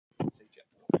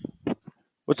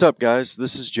What's up, guys?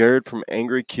 This is Jared from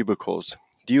Angry Cubicles.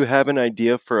 Do you have an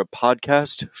idea for a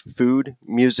podcast, food,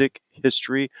 music,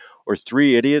 history, or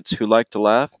three idiots who like to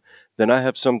laugh? Then I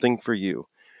have something for you.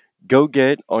 Go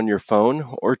get on your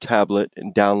phone or tablet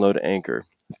and download Anchor.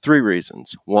 3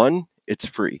 reasons. 1, it's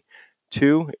free.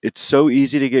 2, it's so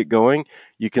easy to get going,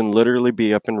 you can literally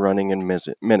be up and running in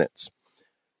minutes.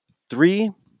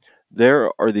 3,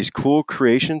 there are these cool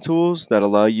creation tools that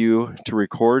allow you to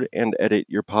record and edit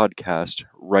your podcast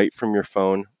right from your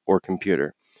phone or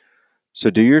computer. So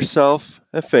do yourself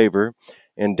a favor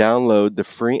and download the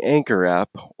free Anchor app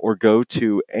or go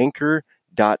to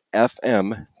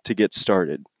anchor.fm to get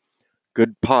started.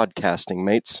 Good podcasting,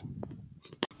 mates.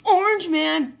 Orange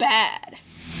Man bad.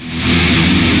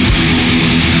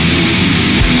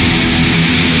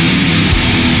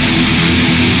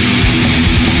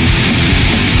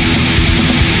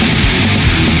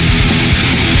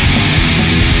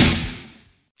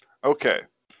 Okay,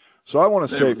 so I want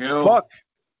to say fuck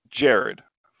Jared.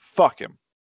 Fuck him.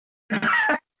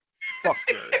 Fuck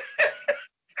Jared.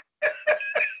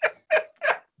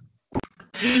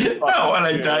 Not what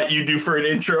I thought you'd do for an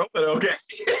intro, but okay.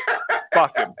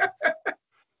 Fuck him.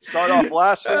 Start off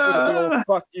last week with a big old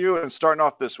fuck you, and starting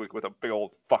off this week with a big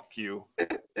old fuck you.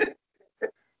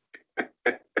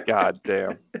 God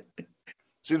damn.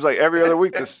 Seems like every other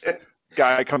week this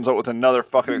guy comes up with another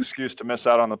fucking excuse to miss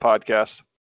out on the podcast.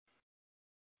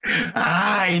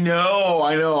 I know.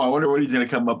 I wonder what he's gonna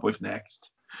come up with next.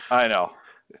 I know.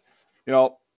 You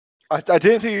know, I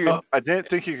didn't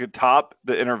think you could top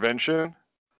the intervention,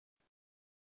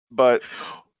 but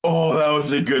that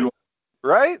was a good one.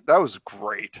 Right? That was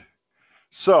great.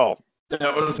 So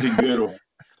that was a good one.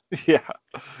 Yeah.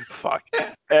 Fuck.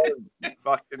 Every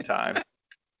fucking time.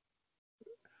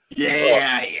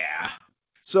 Yeah.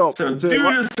 So due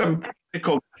to some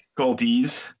technical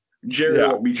difficulties, Jared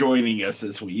won't be joining us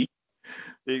this week.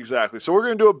 Exactly. So we're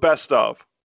going to do a best of.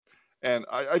 And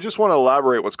I just want to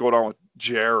elaborate what's going on with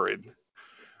Jared,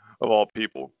 of all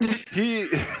people. His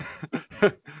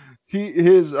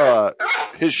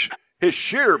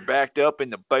shitter backed up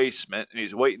in the basement, and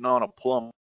he's waiting on a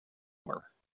plumber.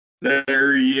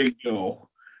 There you go.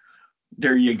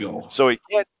 So he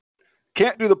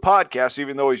can't do the podcast,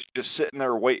 even though he's just sitting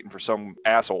there waiting for some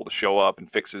asshole to show up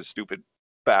and fix his stupid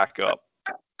backup.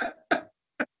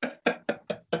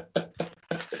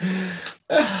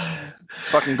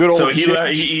 Fucking good old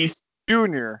he's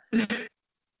Junior.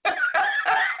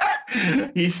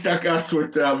 He stuck us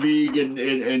with being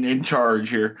in charge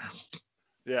here.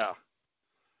 Yeah.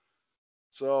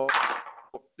 So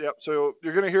you're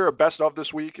going to hear a best of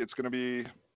this week. It's going to be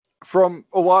from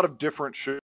a lot of different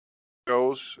shows.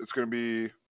 It's going to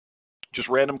be just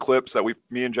random clips that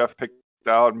me and Jeff picked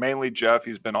out. Mainly Jeff.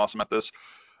 He's been awesome at this.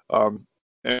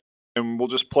 And we'll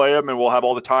just play them, and we'll have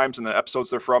all the times and the episodes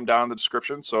they're from down in the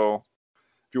description. So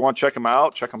if you want to check them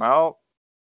out,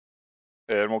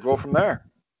 and we'll go from there.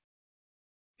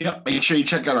 Yep. Make sure you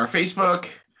check out our Facebook,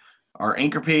 our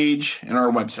Anchor page, and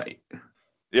our website.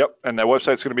 Yep. And that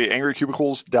website's going to be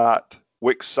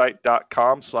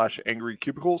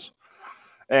angrycubicles.wixsite.com/angrycubicles.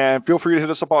 And feel free to hit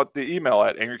us up on the email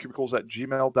at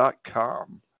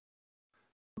angrycubicles@gmail.com.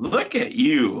 Look at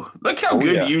you. Look how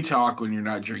good you talk when you're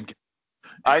not drinking.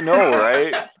 I know,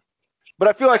 right? But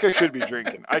I feel like I should be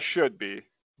drinking. I should be.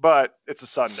 But it's a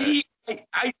Sunday.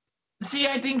 I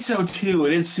think so too.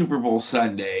 It is Super Bowl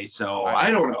Sunday, so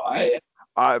I don't know.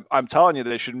 I'm telling you,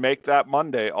 they should make that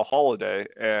Monday a holiday,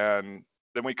 and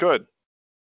then we could.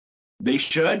 They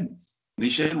should.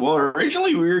 Well,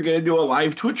 originally we were going to do a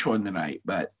live Twitch one tonight,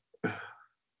 but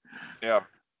yeah,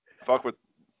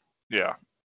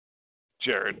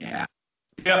 Jared. Yeah.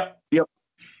 Yep.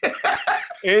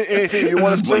 Anything you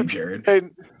want to say, Jared?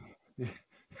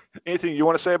 Anything you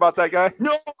want to say about that guy?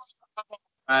 No.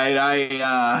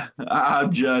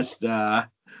 I'm just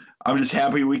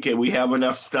happy we have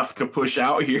enough stuff to push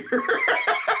out here.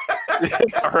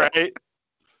 All right.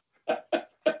 God.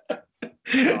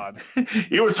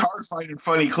 It was hard finding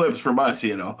funny clips from us,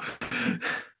 you know.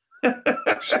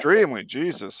 Extremely,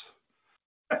 Jesus.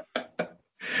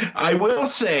 I will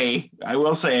say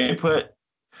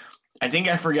I think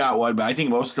I forgot one, but I think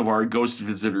most of our Ghost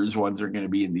Visitors ones are going to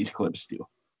be in these clips too.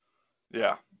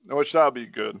 Yeah, which that'll be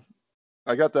good.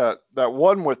 I got that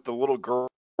one with the little girl's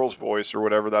voice or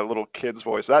whatever, that little kid's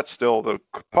voice. That's still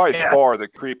far the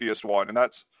creepiest one, and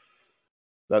that's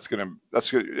good.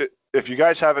 If you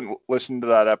guys haven't listened to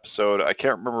that episode, I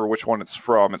can't remember which one it's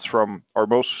from. It's from our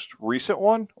most recent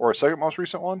one or our second most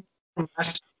recent one.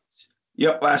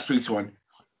 Yep, last week's one.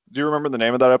 Do you remember the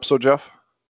name of that episode, Jeff?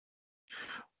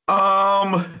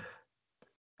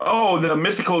 Oh, the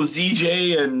mythical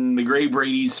ZJ and the Gray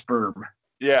Brady's sperm.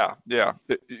 Yeah.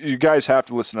 You guys have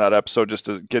to listen to that episode just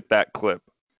to get that clip.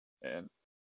 And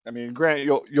I mean, granted,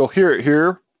 you'll hear it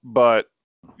here, but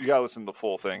you gotta listen to the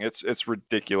full thing. It's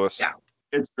ridiculous. Yeah,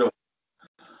 it's really.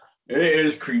 It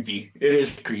is creepy. It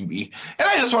is creepy. And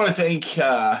I just want to thank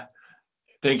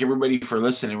everybody for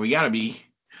listening.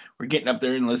 We're getting up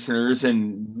there in listeners,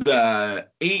 and the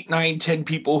 8, 9, 10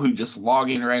 people who just log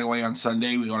in right away on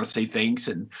Sunday. We want to say thanks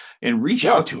and reach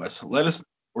out to us. Let us know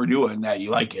what we're doing that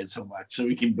you like it so much, so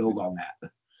we can build on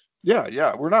that.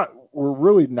 Yeah. We're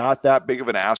really not that big of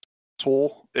an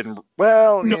asshole. And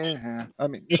well, no. Yeah, I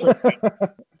mean,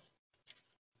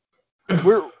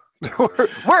 we're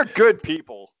good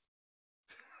people.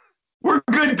 We're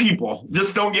good people.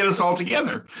 Just don't get us all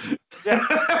together.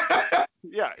 Yeah.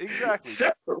 Yeah, exactly.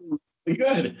 Separately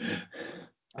good.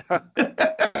 All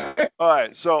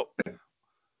right, so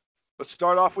let's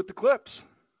start off with the clips.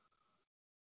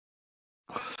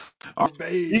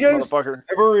 You guys ever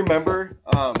remember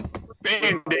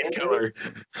Band-Aid killer?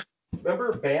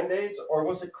 Remember Band-Aids, or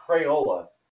was it Crayola?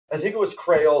 I think it was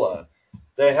Crayola.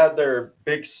 They had their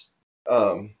big,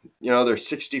 their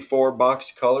 64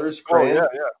 box colors. Crayons. Oh,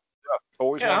 yeah.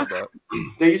 Always wanted that.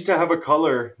 They used to have a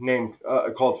color named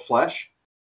called Flesh.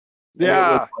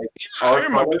 Yeah. I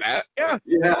remember that. Yeah.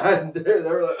 Yeah, and they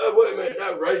were like, oh, wait a minute,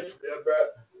 not right.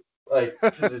 Like,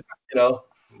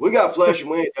 we got flesh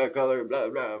and we ain't that color, blah,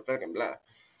 blah, fucking blah.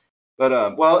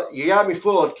 But, well, you got me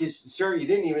fooled because, sir, you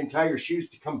didn't even tie your shoes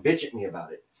to come bitch at me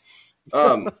about it.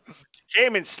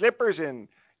 Came in slippers and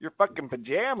your fucking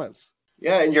pajamas.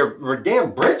 Yeah, and your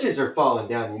damn britches are falling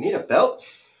down. You need a belt?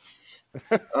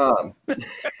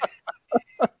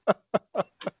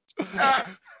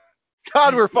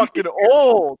 God, we're fucking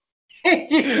old.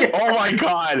 Oh my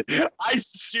God.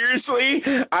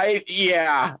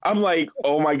 I'm like,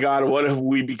 oh my God, what have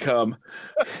we become?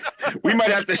 We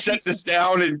might have to shut this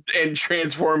down and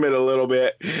transform it a little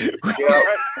bit. Yeah,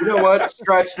 you know what?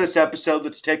 Scratch this episode.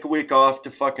 Let's take a week off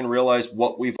to fucking realize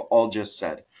what we've all just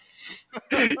said.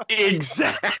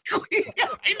 Exactly.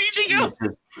 I need to go.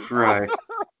 Jesus Christ.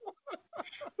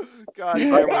 God,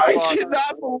 I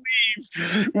cannot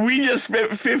believe we just spent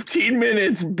 15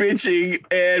 minutes bitching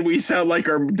and we sound like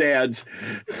our dads.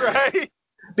 Right?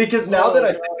 Because now that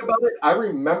I think about it, I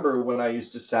remember when I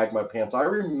used to sag my pants. I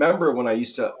remember when I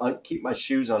used to keep my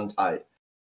shoes untied.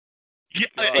 Yeah,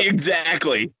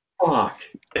 exactly. Fuck.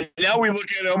 And now we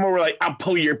look at them and we're like, I'll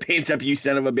pull your pants up, you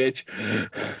son of a bitch.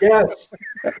 Yes.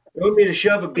 You want me to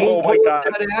shove a bean pole up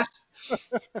that ass?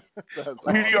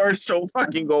 We are so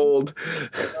fucking old.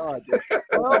 God.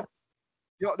 Well,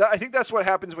 I think that's what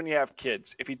happens when you have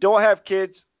kids. If you don't have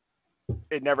kids,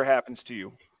 it never happens to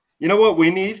you. You know what we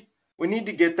need? We need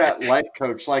to get that life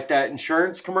coach, like that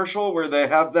insurance commercial where they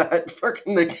have that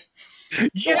fucking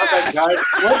Yes.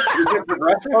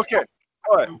 Okay.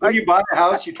 When you buy a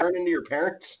house, you turn into your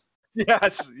parents.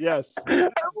 Yes. I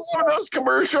love those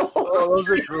commercials. Oh,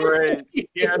 those are great.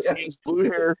 Yes, he has blue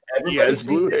hair. He has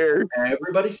blue hair.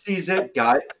 Everybody sees it.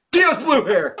 Guy, he has blue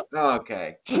hair.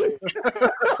 Okay. When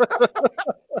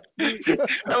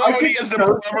he has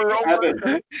the plumber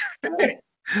over.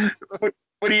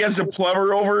 When he has the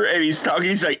plumber over and he's talking,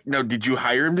 he's like, "No, did you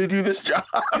hire him to do this job?"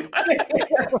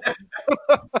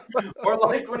 Or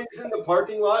like when he's in the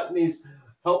parking lot and he's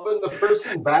helping the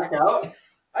person back out.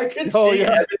 I can see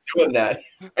Evan doing that.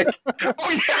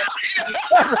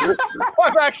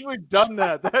 I've actually done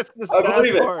that. That's the sad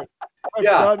part. I've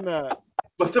done that.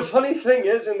 But the funny thing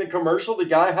is, in the commercial, the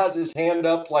guy has his hand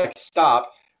up like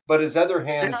stop, but his other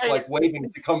hand's like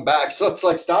waving to come back. So it's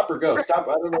like stop or go. Stop.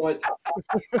 I don't know what.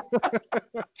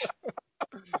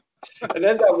 And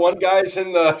then that one guy's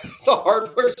in the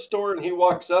hardware store and he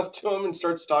walks up to him and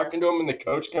starts talking to him, and the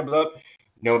coach comes up.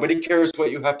 Nobody cares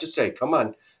what you have to say. Come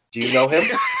on. Do you know him?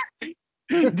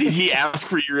 Did he ask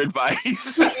for your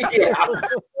advice? Yeah.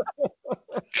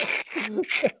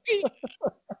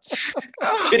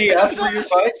 Did he ask for your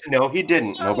advice? No, he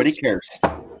didn't. Nobody cares.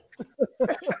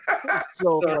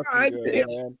 So fucking good,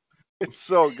 man. It's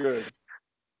so good.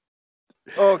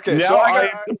 Okay, now so I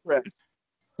am impressed.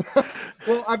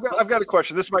 Well, I've got a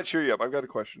question. This might cheer you up. I've got a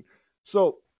question.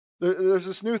 So there's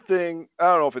this new thing.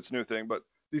 I don't know if it's a new thing, but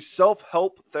these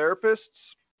self-help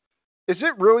therapists. Is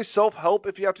it really self-help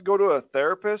if you have to go to a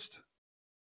therapist?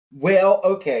 Well,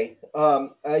 okay. No.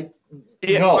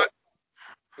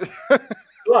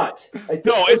 But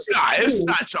no, it's not. It's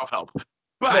not self-help.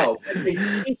 But no, they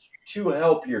teach you to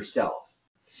help yourself.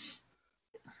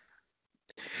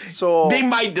 So they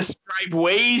might describe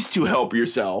ways to help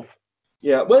yourself.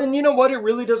 Yeah, well, and you know what? It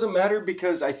really doesn't matter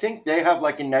because I think they have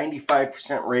like a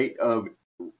 95% rate of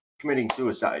committing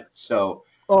suicide. So.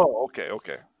 Oh, okay.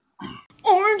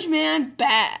 Orange Man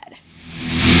bad.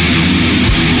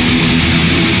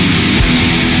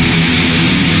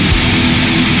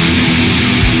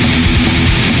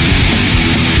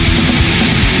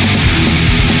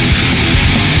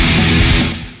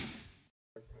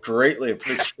 Greatly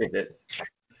appreciate it.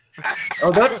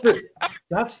 Oh, that's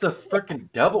the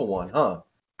freaking devil one, huh?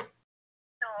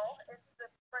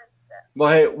 Well,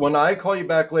 hey, when I call you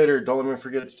back later, don't let me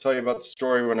forget to tell you about the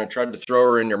story when I tried to throw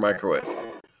her in your microwave.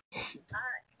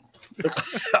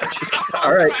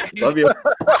 All right, love you.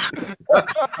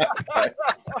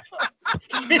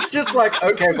 She's just like,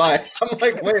 okay, bye. I'm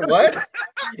like, wait, what?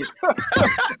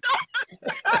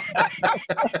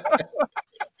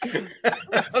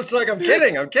 I was like, I'm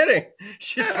kidding.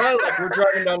 She's probably like, we're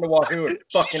driving down to Wahoo and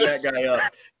fucking that guy up.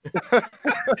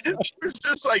 She was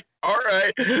just like, all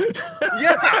right.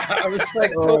 Yeah, I was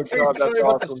like, Oh, okay, God, tell that's me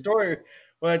about the awesome. story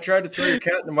when I tried to throw your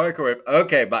cat in the microwave.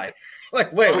 Okay, bye.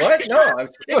 Like, wait, what? No, I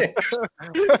was kidding.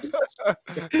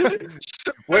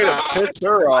 Way to piss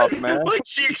her off, man. Like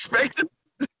she expected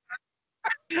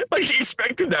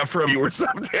that from you or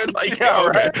something. Like, Yeah,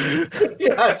 okay.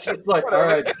 Yeah, she's like, all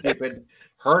right, stupid.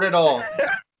 Heard it all.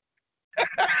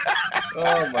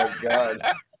 Oh my God.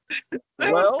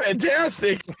 That was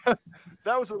fantastic.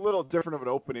 That was a little different of an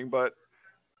opening, but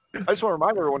I just want to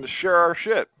remind everyone to share our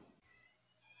shit.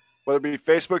 Whether it be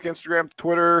Facebook, Instagram,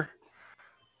 Twitter,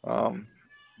 Bye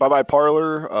Bye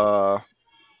Parlor,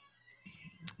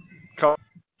 come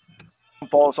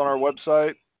follow us on our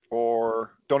website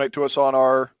or donate to us on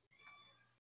our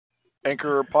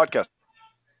Anchor podcast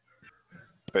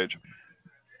page.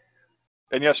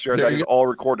 And yes, Jared, that is all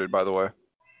recorded, by the way.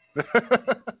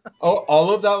 Oh,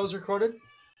 all of that was recorded?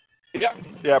 Yeah.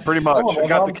 Yeah, pretty much. Oh, I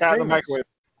got the I'm cat in the famous. microwave.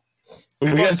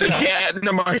 We got the cat in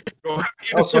the microwave.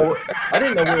 Oh, so I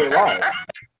didn't know we were live.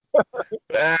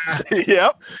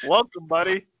 Yep. Welcome,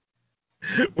 buddy.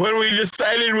 When we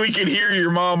decided we could hear your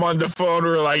mom on the phone,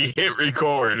 we're like, hit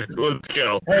record. Let's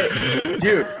go. Hey,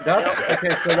 dude, that's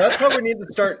okay. So that's how we need to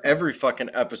start every fucking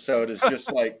episode. Is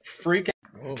just like freaking.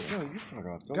 Oh, no, you fuck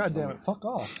off. God damn it, fuck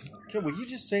off. Okay, will you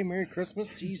just say Merry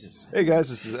Christmas? Jesus. Hey guys,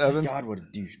 this is Evan. God, what a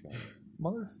douchebag.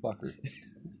 Motherfucker.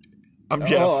 I'm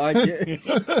Jeff. Oh, I get.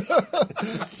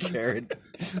 This is Jared.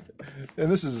 And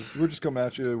we're just coming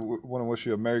at you. Want to wish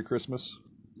you a Merry Christmas.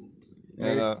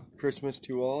 Merry Christmas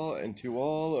to all, and to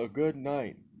all a good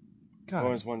night. God I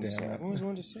always wanted to damn say. it. I always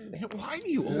wanted to say that. Why do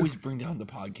you always bring down the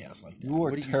podcast like that? You are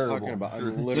What are you terrible. talking about? You're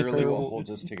I'm literally what terrible, holds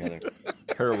us together.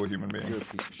 terrible human You're being. a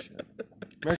piece of shit.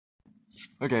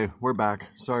 Okay, we're back.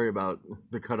 Sorry about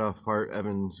the cutoff part.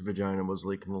 Evan's vagina was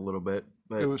leaking a little bit,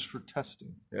 but It was for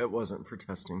testing. it wasn't for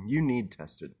testing. You need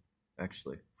tested,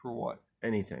 actually. For what?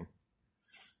 Anything.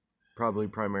 Probably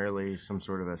primarily some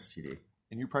sort of STD.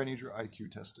 And you probably need your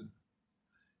IQ tested.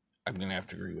 I'm going to have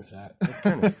to agree with that. That's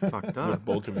kind of fucked With up.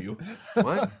 both of you.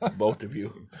 What? Both of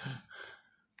you.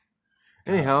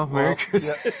 Anyhow, Merry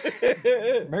Christmas.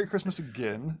 Merry Christmas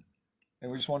again.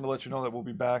 And we just wanted to let you know that we'll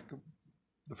be back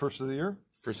the first of the year.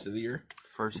 First of the year.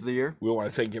 First of the year. We want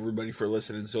to thank everybody for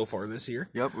listening so far this year.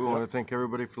 Yep, we want to thank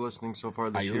everybody for listening so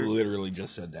far this I year. literally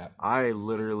just said that. I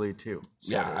literally, too.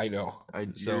 said Yeah, it. I know. I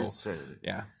So, just said it.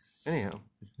 yeah. Anyhow.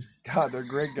 God, they're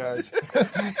great guys.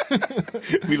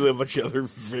 We love each other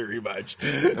very much.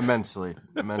 Immensely.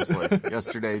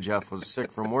 Yesterday, Jeff was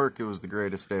sick from work. It was the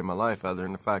greatest day of my life, other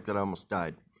than the fact that I almost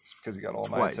died. It's because he got all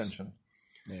my Twice. attention.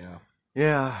 Yeah.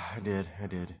 Yeah, I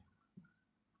did.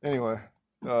 Anyway,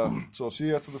 so see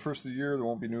you after the first of the year. There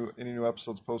won't be any new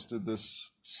episodes posted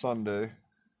this Sunday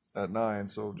at 9.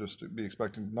 So just be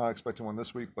not expecting one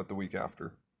this week, but the week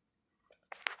after.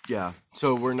 Yeah,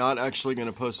 so we're not actually going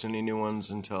to post any new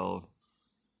ones until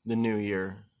the new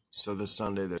year. So this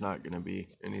Sunday, there's not going to be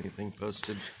anything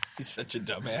posted. He's such a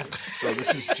dumbass. So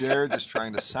this is Jared just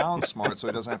trying to sound smart so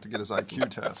he doesn't have to get his IQ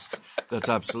test. That's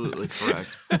absolutely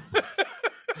correct.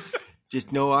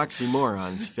 Just no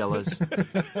oxymorons, fellas.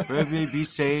 Everybody be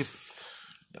safe.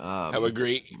 Have a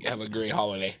great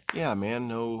holiday. Yeah, man,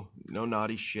 no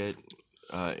naughty shit.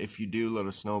 If you do, let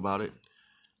us know about it.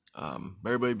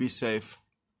 Everybody be safe.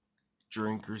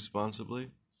 Drink responsibly.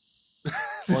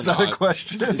 Is that a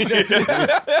question?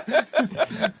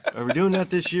 Are we doing that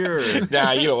this year? Or?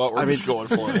 Nah, you know what? We're just going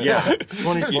for it. Yeah,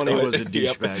 2020 You know, was a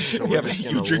douchebag, so we're just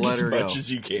you gonna drink let as her much go. as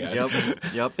you can.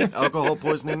 Yep. Alcohol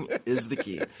poisoning is the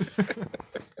key.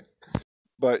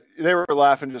 But they were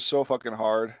laughing just so fucking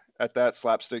hard at that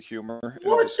slapstick humor. It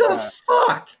What was the fun.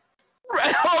 fuck?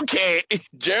 Okay,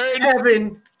 Jared.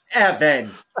 Evan,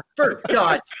 for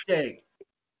God's sake.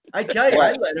 I tell you,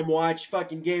 I let him watch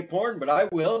fucking gay porn, but I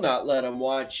will not let him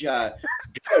watch. I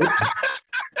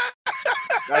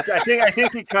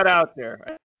think he cut out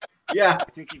there. Yeah,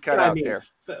 I think he cut out there.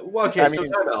 Okay, so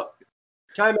timeout.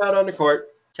 Timeout on the court.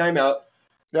 Timeout.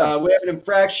 Yeah. We have an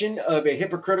infraction of a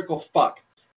hypocritical fuck.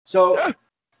 So,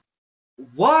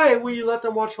 why will you let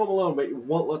them watch Home Alone, but you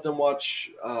won't let them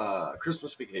watch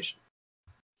Christmas Vacation?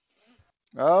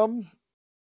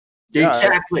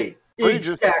 Exactly.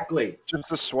 Exactly. Just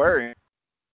the swearing.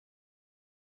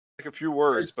 Like a few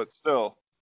words, but still.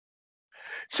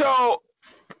 So,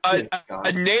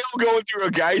 a nail going through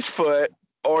a guy's foot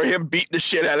or him beating the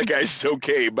shit out of guys is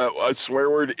okay, but a swear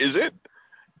word isn't?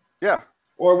 Yeah.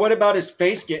 Or what about his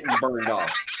face getting burned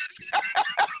off?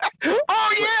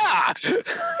 Oh, yeah!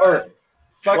 Or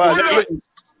fucking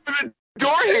the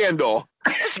door handle.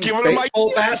 It's giving him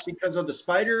ideas. Because of the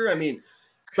spider. I mean,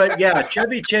 but yeah,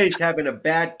 Chevy Chase having a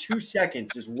bad 2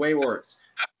 seconds is way worse.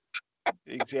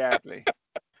 Exactly.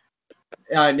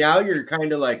 Now you're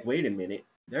kind of like, wait a minute,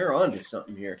 they're on to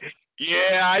something here.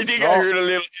 Yeah, I think I heard a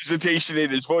little hesitation in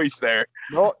his voice there.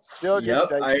 No, still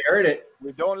just I heard it.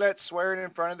 We don't let swearing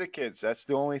in front of the kids. That's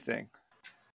the only thing.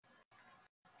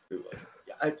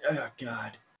 Oh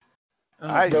God.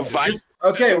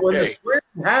 Okay, when the swearing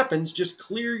happens, just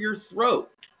clear your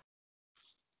throat.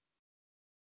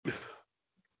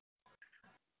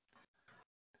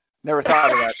 Never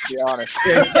thought of that, to be honest.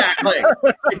 Exactly.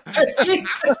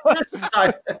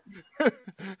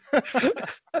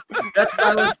 That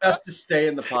silence has to stay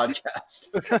in the podcast.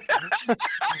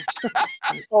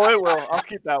 Oh, it will. I'll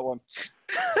keep that one.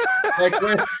 Like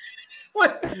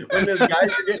when those guys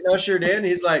are getting ushered in,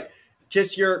 he's like,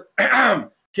 kiss your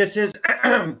kiss his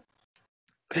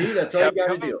See, that's all you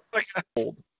got to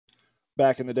do.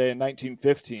 Back in the day in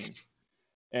 1915,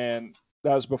 and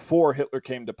that was before Hitler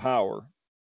came to power.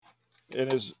 And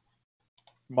his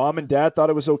mom and dad thought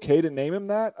it was okay to name him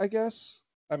that, I guess.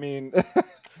 I mean,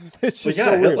 it's just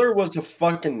so weird. Hitler was a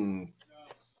fucking...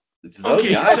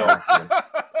 Okay,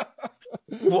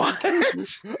 what?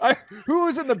 Who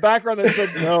was in the background that said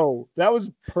no? That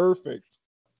was perfect.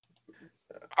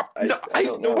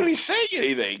 Nobody's saying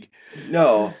anything.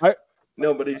 No,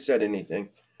 nobody said anything.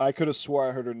 I could have swore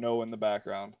I heard a no in the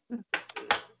background.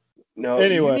 No,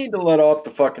 anyway, you need to let off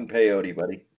the fucking peyote,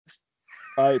 buddy.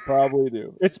 I probably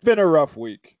do. It's been a rough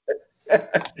week.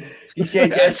 He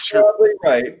said that's probably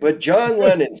right, but John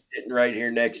Lennon's sitting right here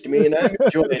next to me, and I'm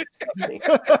enjoying his company.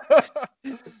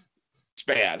 It's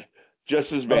bad.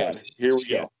 Just as bad. Here we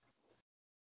go.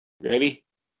 Ready?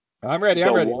 I'm ready.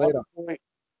 I'm ready.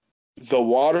 The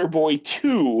Waterboy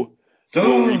 2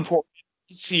 will report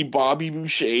to see Bobby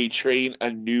Boucher train a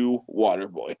new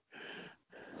Waterboy.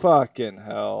 Fucking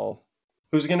hell.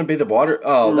 Who's going to be the water?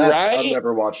 Oh, that's Right? I'll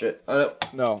never watch it.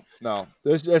 No.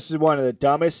 This is one of the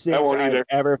dumbest things I've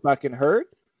ever fucking heard.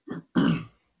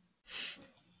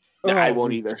 I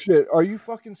won't either. Shit, are you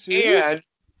fucking serious? And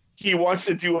he wants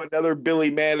to do another Billy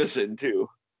Madison too.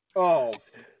 Oh,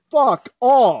 fuck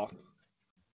off.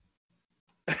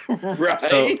 Right?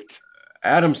 So,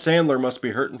 Adam Sandler must be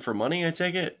hurting for money, I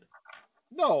take it?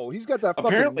 No, he's got that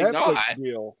fucking Apparently Netflix not.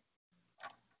 deal.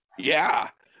 Yeah.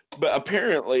 But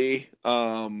apparently,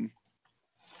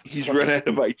 he's run out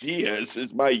of ideas,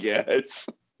 is my guess.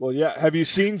 Well, yeah. Have you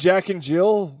seen Jack and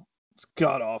Jill? It's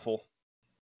god awful.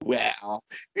 Wow.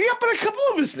 Yeah, but a couple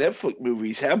of his Netflix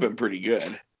movies have been pretty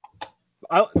good.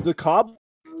 The Cobb?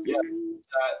 Yeah.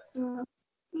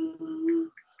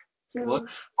 What the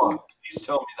fuck? Please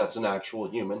tell me that's an actual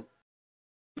human.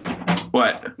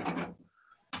 What?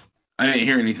 I didn't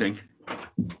hear anything.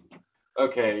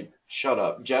 Okay, shut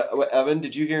up. Evan,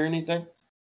 did you hear anything?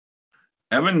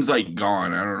 Evan's like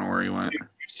gone. I don't know where he went.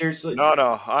 Seriously?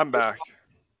 No, I'm back.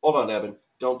 Hold on, Evan.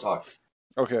 Don't talk.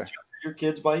 Okay. Are your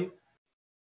kids by you?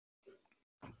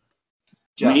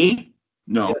 Me?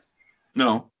 No. Yes.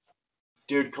 No.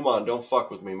 Dude, come on. Don't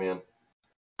fuck with me, man.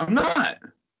 I'm not.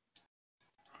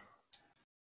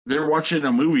 They're watching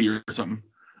a movie or something.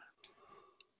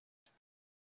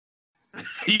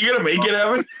 You gonna make it,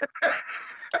 Evan?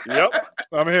 Yep,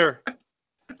 I'm here.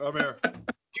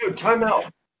 Dude, time out.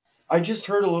 I just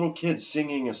heard a little kid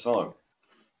singing a song.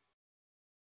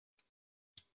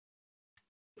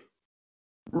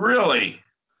 Really?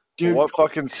 Dude, what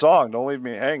fucking song? Don't leave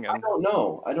me hanging. I don't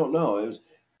know. It was...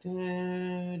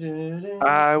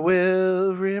 I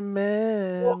will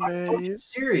remember I'm you.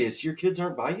 serious. Your kids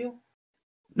aren't by you?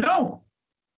 No.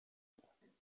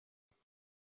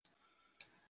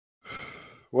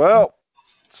 Well,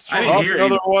 I didn't hear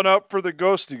another you. one up for the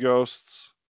Ghosty Ghosts.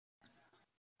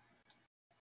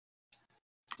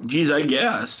 Geez, I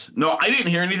guess. No, I didn't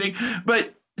hear anything.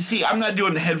 But See, I'm not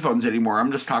doing the headphones anymore.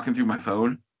 I'm just talking through my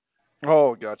phone.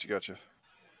 Oh, gotcha.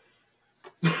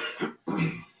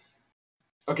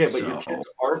 Okay, but your kids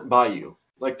aren't by you.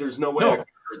 Like, there's no way I could have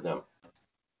heard them.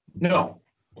 No.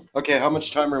 Okay, how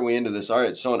much time are we into this? All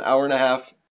right, so an hour and a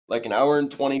half, like an hour and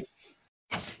 25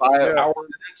 Hour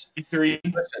minutes. 3,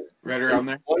 Listen, right around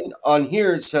there. on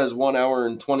here it says 1 hour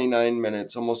and 29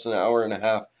 minutes, almost an hour and a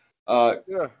half.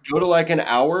 Yeah. Go to like an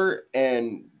hour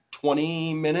and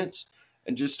 20 minutes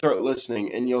and just start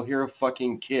listening, and you'll hear a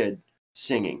fucking kid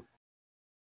singing.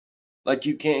 Like,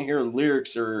 you can't hear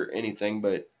lyrics or anything,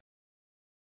 but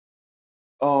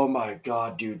oh my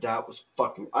god, dude, that was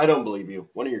fucking... I don't believe you.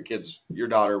 One of your kids, your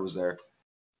daughter was there.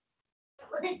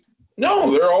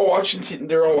 No, they're all watching.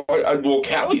 They're all well.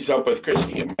 Callie's up with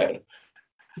Christy in bed.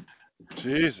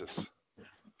 Jesus.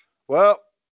 Well,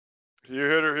 you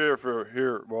heard her here for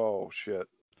here. Whoa, shit.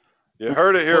 You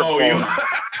heard it here.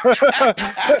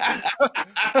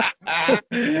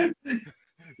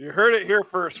 You heard it here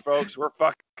first, folks. We're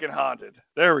fucking haunted.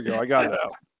 There we go. I got it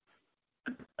out.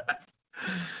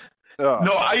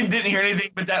 No, I didn't hear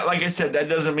anything, but that, like I said, that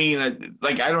doesn't mean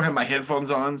like I don't have my headphones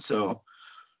on, so.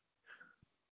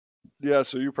 Yeah,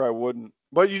 so you probably wouldn't.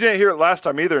 But you didn't hear it last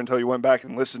time either until you went back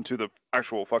and listened to the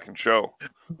actual fucking show.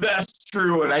 That's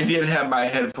true, and I did have my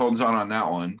headphones on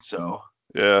that one, so.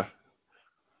 Yeah.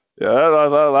 Yeah, that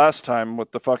last time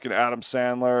with the fucking Adam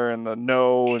Sandler and the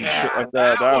no and shit like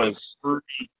that. That was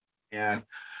freaky. Yeah.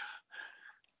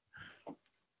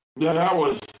 Yeah, that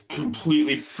was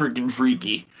completely freaking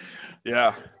freaky.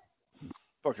 Yeah.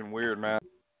 Fucking weird, man.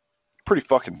 Pretty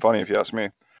fucking funny if you ask me.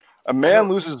 A man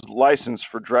loses license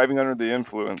for driving under the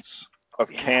influence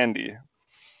of candy.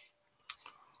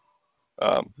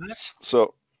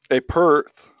 So a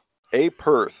Perth,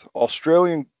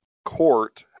 Australian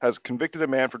court has convicted a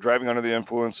man for driving under the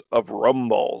influence of rum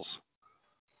balls.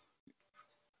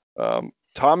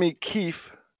 Tommy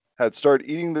Keefe had started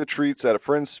eating the treats at a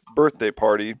friend's birthday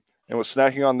party and was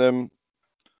snacking on them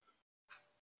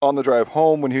on the drive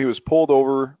home when he was pulled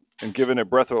over and given a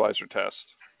breathalyzer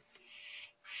test.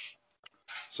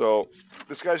 So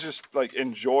this guy's just like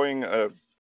enjoying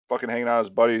fucking hanging out with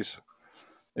his buddies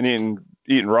and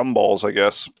eating rum balls, I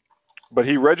guess. But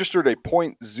he registered a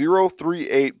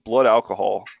 .038 blood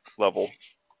alcohol level,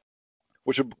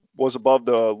 which was above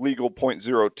the legal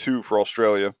 .02 for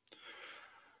Australia.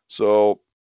 So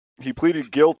he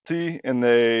pleaded guilty, and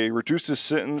they reduced his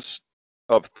sentence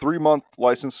of 3-month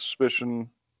license suspicion.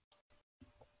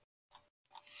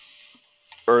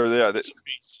 Or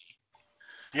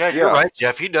Yeah, you're right,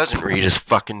 Jeff. He doesn't read his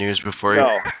fucking news before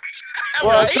No.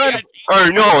 Well,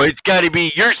 or no, it's got to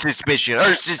be your suspicion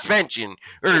or suspension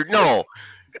or no.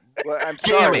 Well, I'm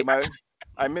Damn sorry, it.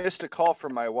 I missed a call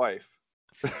from my wife,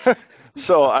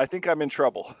 so I think I'm in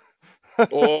trouble.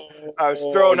 Oh, I was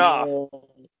thrown off.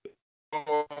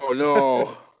 Oh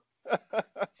no!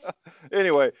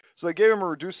 Anyway, so they gave him a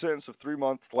reduced sentence of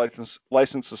 3-month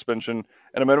license suspension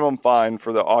and a minimum fine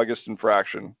for the August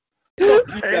infraction.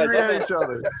 Angry at each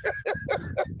other.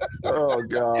 Oh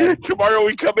god. Tomorrow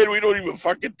we come in, we don't even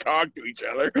fucking talk to each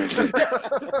other.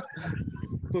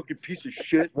 Fucking piece of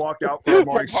shit. Walk out for a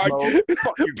morning smoke.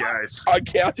 Fuck you guys.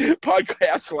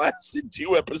 Podcast lasted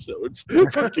 2 episodes.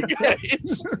 Fucking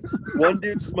guys. One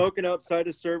dude smoking outside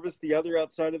of service, the other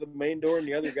outside of the main door, and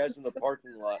the other guy's in the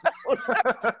parking lot.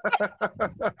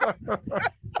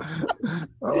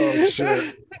 Oh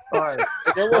shit. All right.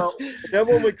 Then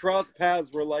when we cross paths,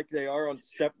 we're like they are on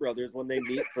Step Brothers when they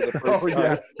meet for the first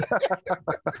time.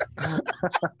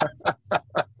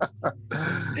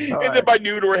 And then by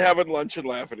noon we're having lunch and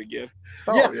laughing again.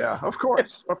 Oh yeah, of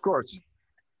course. Of course.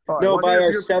 All right, No, what by is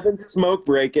our your- 7th smoke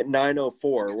break at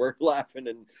 9:04, we're laughing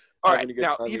and All having right, a good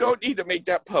now time you again. don't need to make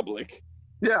that public.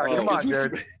 Yeah, Oh, come on,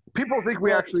 Jared. People think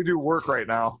we actually do work right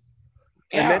now.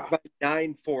 I meant by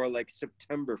 9/4, like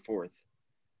September 4th.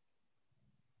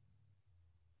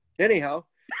 Anyhow,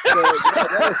 so,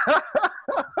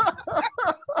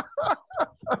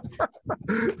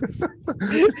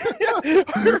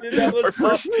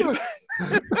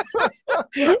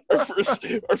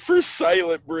 Our first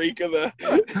silent break of the.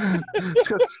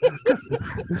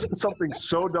 Something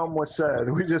so dumb was said.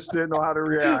 We just didn't know how to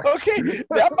react. Okay,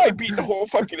 that might be the whole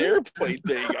fucking airplane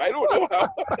thing. I don't know how.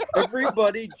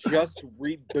 everybody just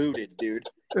rebooted, dude.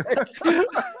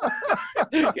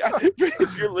 Yeah,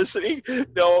 if you're listening,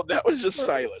 no, that was just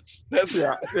silence. That's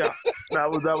Yeah. That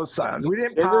was silence. We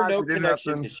didn't There were pause. no We did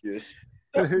connection nothing. issues.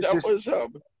 It's that just- was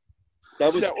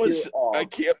That was that was. pure awe. I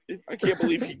can't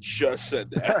believe he just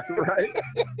said that. right.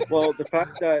 Well, the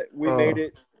fact that we Oh. made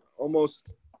it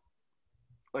almost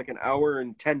like an hour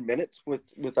and 10 minutes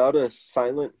without a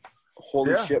silent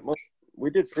holy Yeah. shit We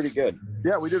did pretty good.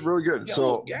 Yeah, we did really good.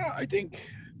 So yeah, I think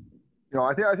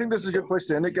I think this is a good place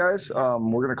to end it, guys.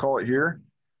 We're gonna call it here.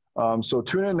 So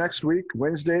tune in next week,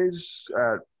 Wednesdays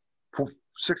at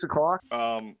 6 o'clock.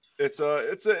 It's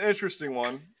an interesting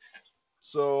one.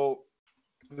 So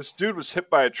this dude was hit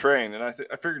by a train, and I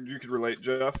figured you could relate,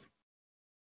 Jeff.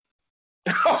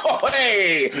 Oh,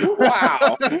 hey!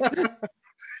 Wow!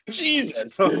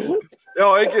 Jesus!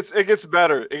 No, it gets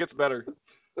better. It gets better.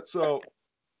 So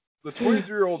the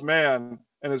 23-year-old man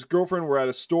and his girlfriend were at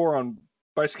a store on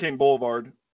Biscayne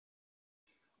Boulevard.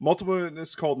 Multiple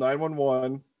witnesses called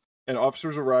 911, and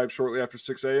officers arrived shortly after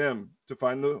 6 a.m. to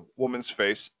find the woman's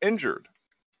face injured.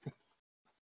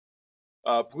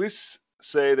 Police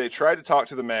say they tried to talk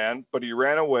to the man, but he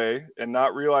ran away, and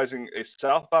not realizing a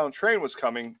southbound train was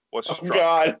coming, was struck.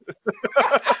 God!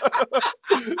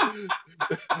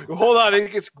 Hold on,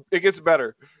 it gets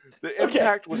better. The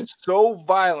impact was so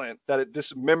violent that it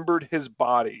dismembered his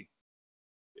body.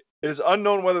 It is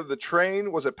unknown whether the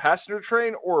train was a passenger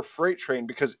train or a freight train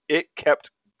because it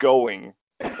kept going.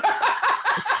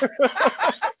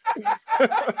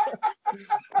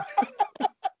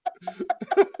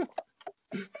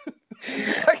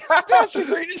 That's the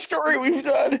greatest story we've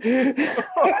done. Can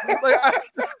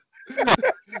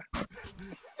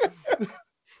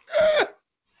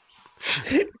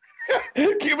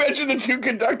you imagine the two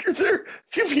conductors there?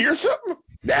 Did you hear something?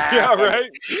 Nah, yeah, right?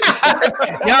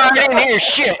 No, I didn't hear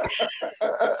shit.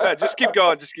 Yeah, just keep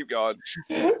going. Just keep going.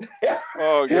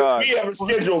 Oh, God. We have a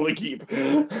schedule to keep.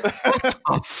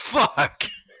 Oh, fuck.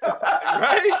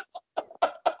 Right?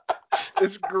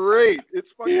 It's great.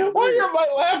 It's fucking great. Why am I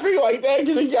laughing like that?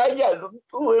 Because the guy got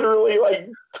literally like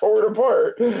torn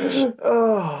apart.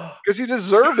 Oh. Because he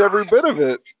deserved every bit of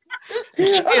it.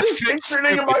 I'm just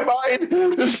picturing in my mind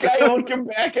this guy looking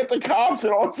back at the cops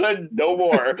and all of a sudden, no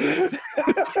more.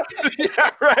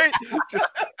 Yeah, right?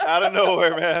 Just out of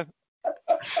nowhere, man.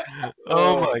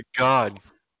 Oh, my God.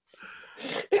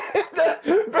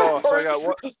 Oh, so I got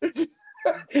what?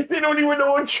 They don't even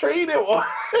know what train it was.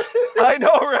 I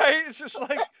know, right? It's just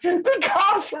like the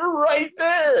cops were right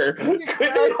there.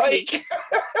 Couldn't like.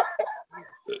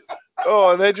 Oh,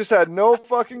 and they just had no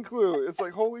fucking clue. It's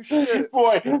like, holy shit.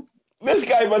 Boy, this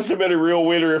guy must have been a real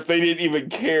winner if they didn't even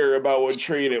care about what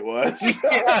train it was.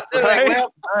 Yeah, they're like,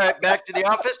 well, all right, back to the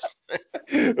office.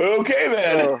 Okay,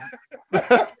 man.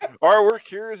 Our work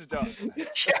here is done.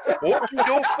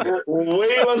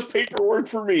 Way less paperwork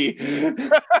for me.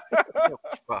 Oh,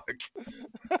 fuck.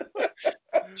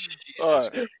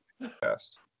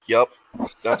 Yep,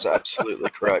 that's absolutely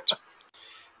correct.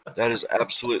 That is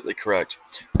absolutely correct.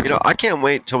 You know, I can't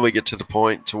wait till we get to the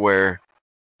point to where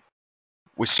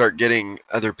we start getting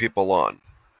other people on.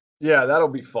 Yeah, that'll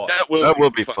be fun. That will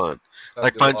be fun. That'll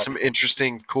Like, be a find lot. some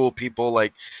interesting, cool people.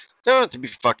 Like, they don't have to be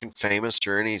fucking famous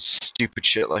or any stupid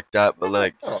shit like that, but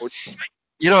like, Oh,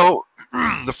 you know,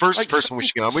 the first Like person we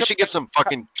should get on, we should get some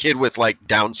fucking kid with like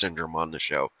Down syndrome on the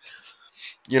show.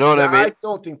 You know what I mean? I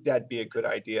don't think that'd be a good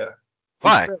idea.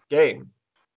 Why? He's fair game.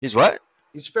 He's what?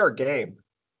 He's fair game.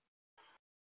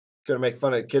 Gonna make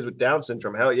fun of kids with Down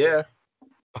syndrome. Hell yeah.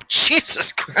 Oh,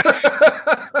 Jesus Christ.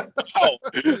 Oh,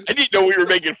 I didn't know we were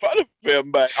making fun of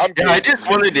him, but I'm Yeah, I just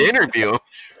wanted to interview him.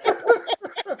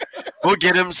 We'll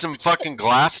get him some fucking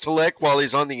glass to lick while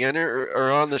he's on the or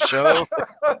on the show.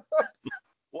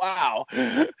 Wow.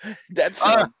 That's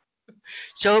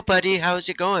So, buddy, how's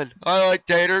it going? I like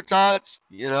tater tots.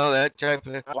 You know, that type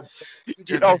of.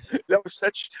 you know, that was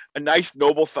such a nice,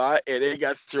 noble thought, and it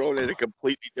got thrown in a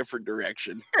completely different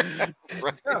direction.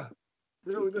 Yeah,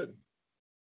 really good.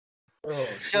 Oh,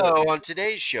 So, on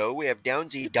today's show, we have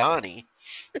Downsy Donnie.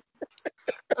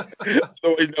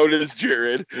 Otherwise known as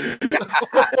Jared.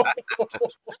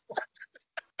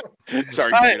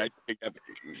 Sorry, Hi. Jared. I take that back.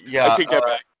 Yeah, I take that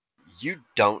back. you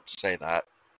don't say that.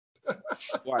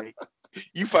 Why?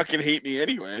 You fucking hate me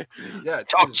anyway. yeah,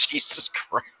 Oh, Jesus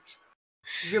Christ.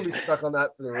 he's gonna be stuck on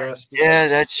that for the rest. Yeah,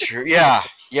 that's true. Yeah,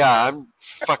 I'm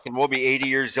fucking, we'll be 80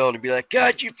 years old and be like,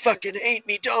 God, you fucking hate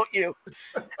me, don't you?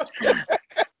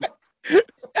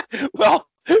 Well,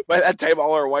 by that time,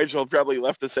 all our wives will have probably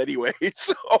left us anyway.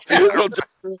 So it'll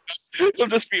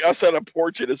just be us on a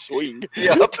porch in a swing.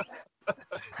 Yep.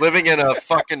 Living in a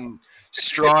fucking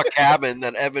straw cabin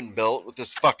that Evan built with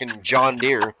this fucking John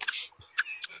Deere.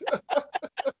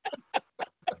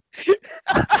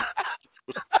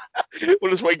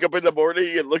 We'll just wake up in the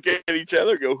morning and look at each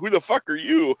other and go, who the fuck are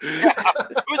you?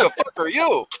 Who the fuck are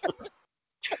you?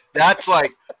 That's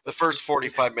like the first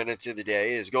 45 minutes of the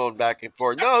day is going back and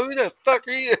forth. No, who the fuck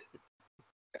are you?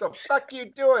 What the fuck you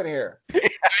doing here?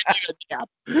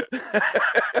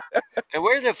 And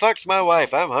where the fuck's my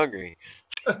wife? I'm hungry.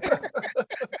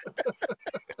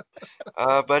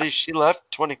 Buddy, she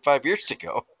left 25 years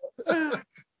ago.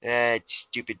 That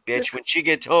stupid bitch. When she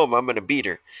gets home, I'm going to beat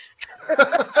her.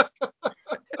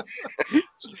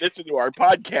 She listened to our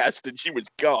podcast and she was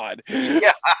gone.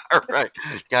 Yeah, right.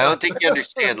 Yeah, I don't think you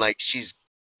understand. Like, she's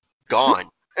gone.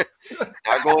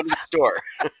 Not going to the store.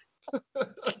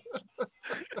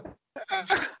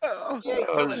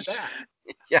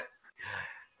 Yeah.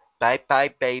 Bye,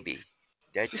 baby.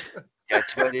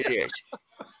 That's what it is.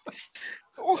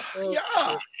 Oh,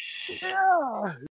 yeah. Yeah.